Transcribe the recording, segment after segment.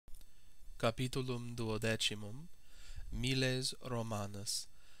Capitulum Duodecimum, Miles Romanus,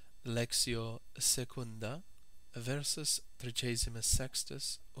 Lectio Secunda, versus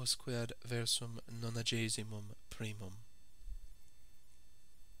 36 usquead versum 91.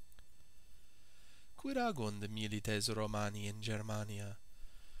 Quid agunt milites Romani in Germania?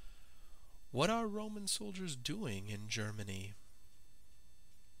 What are Roman soldiers doing in Germany?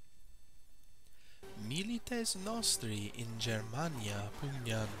 Milites nostri in Germania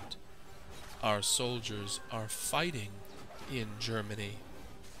pugnant. Our soldiers are fighting in Germany.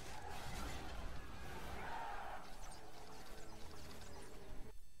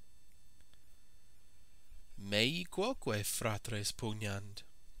 Mei quoque fratres pugnant.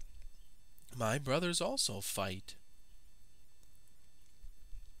 My brothers also fight.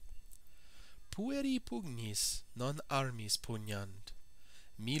 Pueri pugnis non armis pugnant.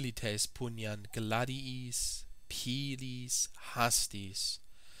 Milites pugnant gladiis, pilis, hastis.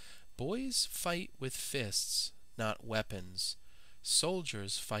 Boys fight with fists, not weapons.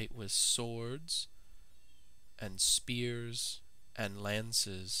 Soldiers fight with swords and spears and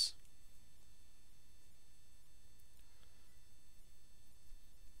lances.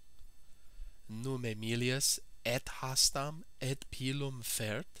 Num Aemilius et hastam et pilum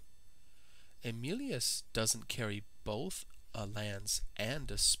fert. Aemilius doesn't carry both a lance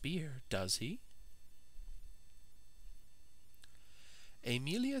and a spear, does he?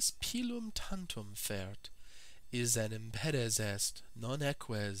 Aemilius pilum tantum fert, is an impedes est, non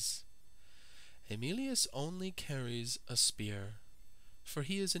eques. Aemilius only carries a spear, for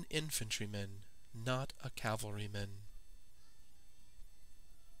he is an infantryman, not a cavalryman.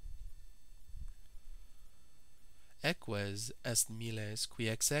 Eques est miles qui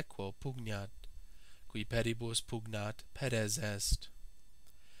ex equo pugnat, qui pedibus pugnat pedes est.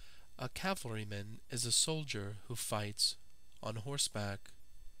 A cavalryman is a soldier who fights on horseback.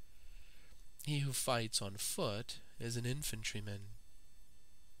 He who fights on foot is an infantryman.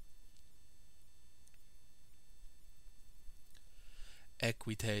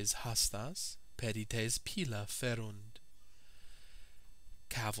 Equites hastas, pedites pila ferunt.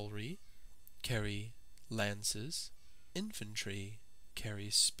 Cavalry carry lances, infantry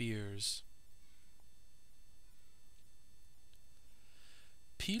carry spears.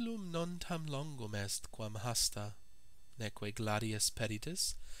 Pilum non tam longum est quam hasta, neque gladius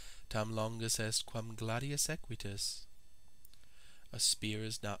peditus, tam longus est quam gladius equitus. A spear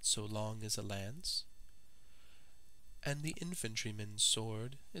is not so long as a lance, and the infantryman's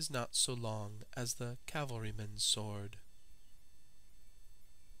sword is not so long as the cavalryman's sword.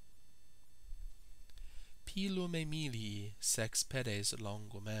 Pilum Aemilii sex pedes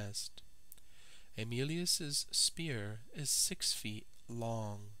longum est. Aemilius's spear is 6 feet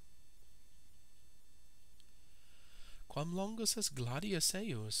long. Quam longus est gladius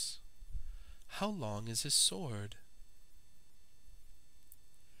eius? How long is his sword?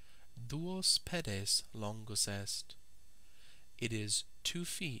 Duos pedes longus est. It is 2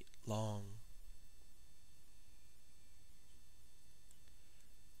 feet long.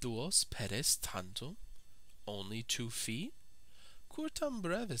 Duos pedes tantum? Only 2 feet? Curtam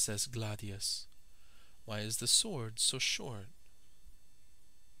brevis est gladius? Why is the sword so short?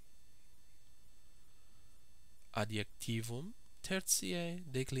 Adjectivum tertiae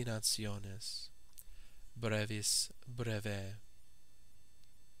declinationes. Brevis breve.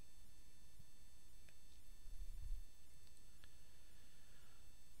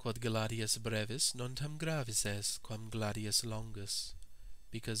 Quod gladius brevis non tam gravis est quam gladius longus,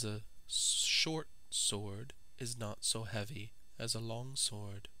 because a short sword is not so heavy as a long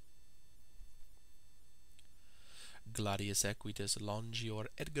sword. Gladius equitus longior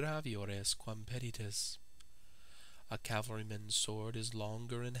et gravior est quam peditus. A cavalryman's sword is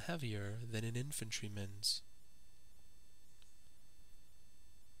longer and heavier than an infantryman's.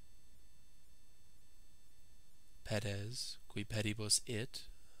 Pedes, qui pedibus it,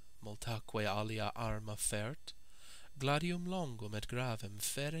 multaque alia arma fert, gladium longum et gravem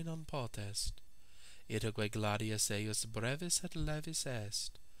ferre non potest. Itaque gladius eius brevis et levis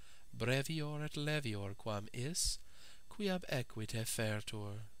est, brevior et levior quam is, qui ab equite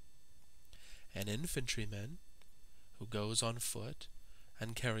fertur. An infantryman, who goes on foot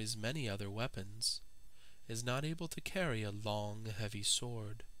and carries many other weapons, is not able to carry a long, heavy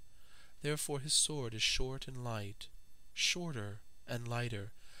sword. Therefore his sword is short and light, shorter and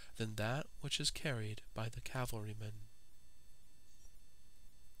lighter than that which is carried by the cavalryman.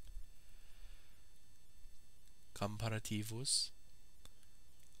 Comparativus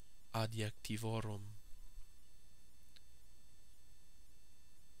adjectivorum.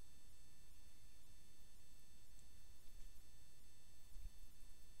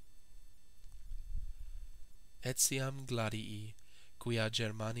 etiam gladii, quia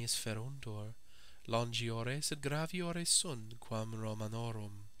Germanis feruntur, longiores et graviores sunt quam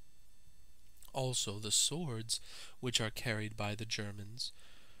Romanorum. Also the swords which are carried by the Germans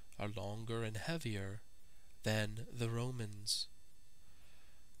are longer and heavier than the Romans.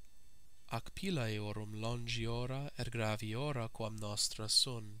 Ac pila eorum longiora et graviora quam nostra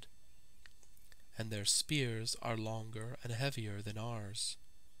sunt, and their spears are longer and heavier than ours.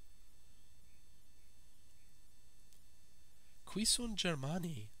 Qui sunt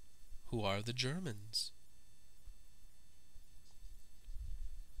Germani? Who are the Germans?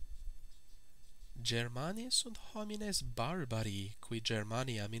 Germani sunt homines barbari qui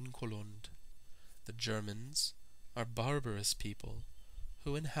Germaniam incolunt. The Germans are barbarous people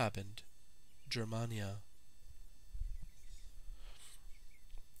who inhabit Germania.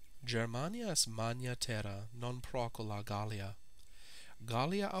 Germania est magna terra, non procula Gallia.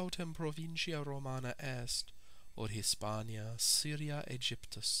 Gallia autem provincia Romana est, or Hispania, Syria,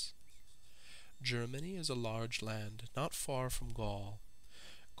 Aegyptus. Germany is a large land, not far from Gaul.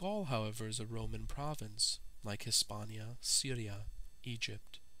 Gaul, however, is a Roman province, like Hispania, Syria,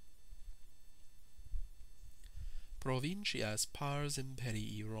 Egypt. Provincia est pars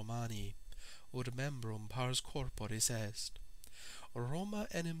imperii Romani, ut membrum pars corporis est. Roma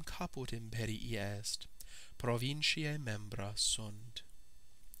enim caput imperii est, provinciae membra sunt.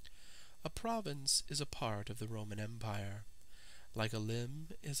 A province is a part of the Roman Empire, like a limb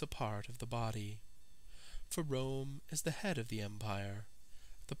is a part of the body. For Rome is the head of the empire,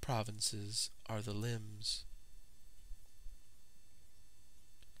 the provinces are the limbs.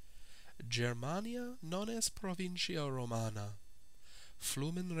 Germania non est provincia Romana,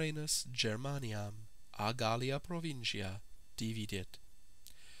 flumen Rhenus Germaniam a Gallia provincia dividit.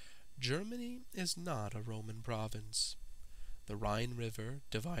 Germany is not a Roman province. The Rhine River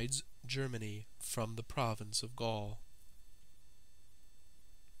divides Germany from the province of Gaul.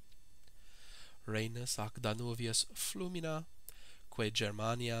 Rhenus ac Danuvius flumina, quae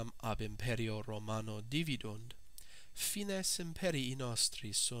Germaniam ab imperio Romano dividunt, fines imperii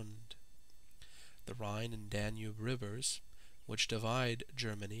nostri sunt. The Rhine and Danube rivers, which divide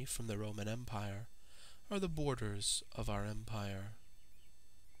Germany from the Roman Empire, are the borders of our empire.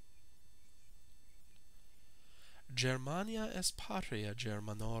 Germania est patria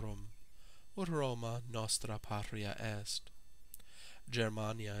Germanorum, ut Roma nostra patria est.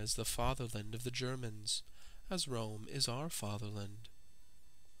 Germania is the fatherland of the Germans, as Rome is our fatherland.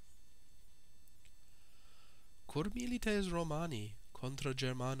 Cur milites Romani contra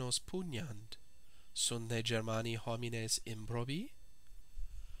Germanos pugnant? Sunt ne Germani homines improbi?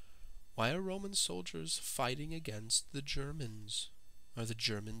 Why are Roman soldiers fighting against the Germans? Are the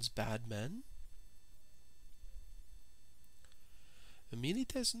Germans bad men?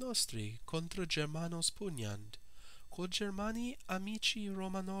 Milites nostri contra Germanos pugnant, quod Germani amici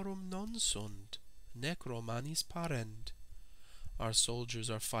Romanorum non sunt, nec Romanis parent. Our soldiers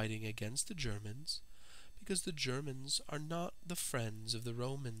are fighting against the Germans, because the Germans are not the friends of the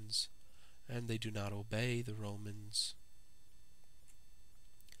Romans, and they do not obey the Romans.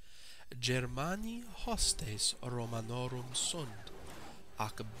 Germani hostes Romanorum sunt,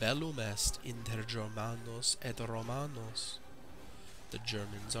 ac bellum est inter Germanos et Romanos. The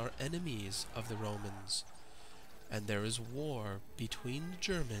Germans are enemies of the Romans, and there is war between the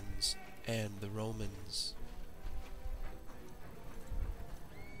Germans and the Romans.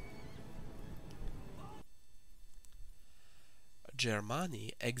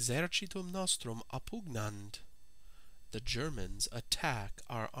 Germani exercitum nostrum appugnant. The Germans attack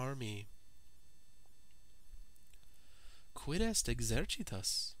our army. Quid est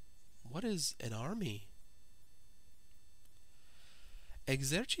exercitus? What is an army?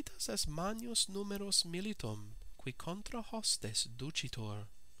 Exercitus est magnus numerus militum, qui contra hostes ducitur.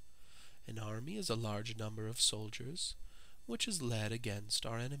 An army is a large number of soldiers, which is led against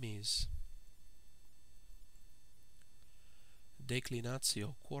our enemies.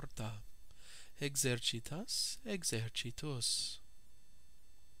 Declinatio quarta. Exercitas, exercitus.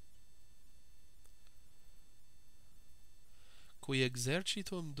 Qui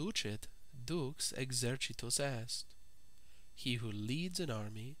exercitum ducit, dux exercitus est. He who leads an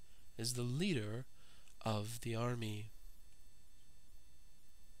army is the leader of the army.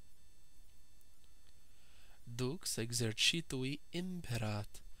 Dux exercitui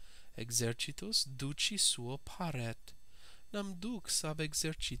imperat, exercitus duci suo paret, nam dux ab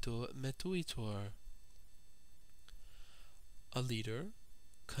exercito metuitur. A leader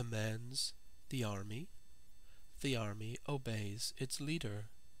commands the army obeys its leader,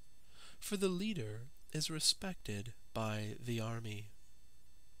 for the leader is respected by the army.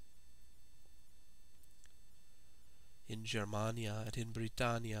 In Germania et in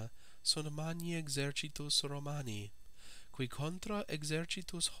Britannia sunt magni exercitus Romani, qui contra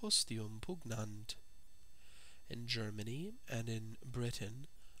exercitus hostium pugnant. In Germany and in Britain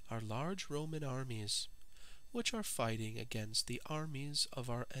are large Roman armies, which are fighting against the armies of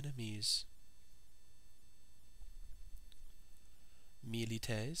our enemies.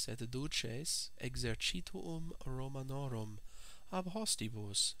 Milites et duces exercituum Romanorum ab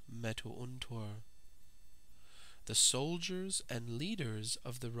hostibus metuuntur. The soldiers and leaders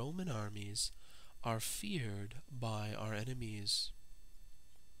of the Roman armies are feared by our enemies.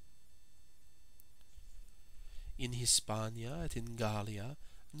 In Hispania et in Gallia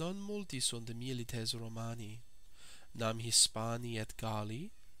non multi sunt milites Romani, nam Hispani et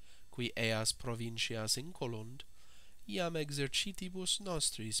Galli, qui eas provincias incolunt, iam exercitibus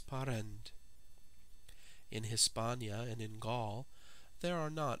nostris parent. In Hispania and in Gaul there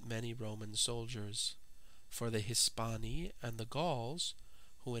are not many Roman soldiers, for the Hispani and the Gauls,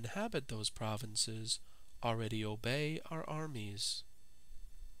 who inhabit those provinces, already obey our armies.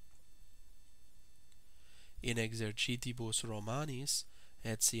 In exercitibus Romanis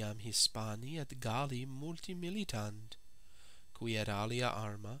etiam Hispani et Galli multi militant, qui et alia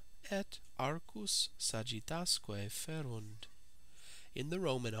arma et arcus sagittasque ferunt. In the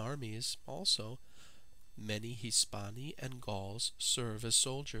Roman armies also many Hispani and Gauls serve as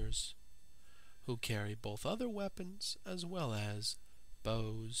soldiers, who carry both other weapons as well as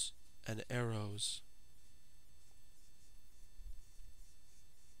bows and arrows.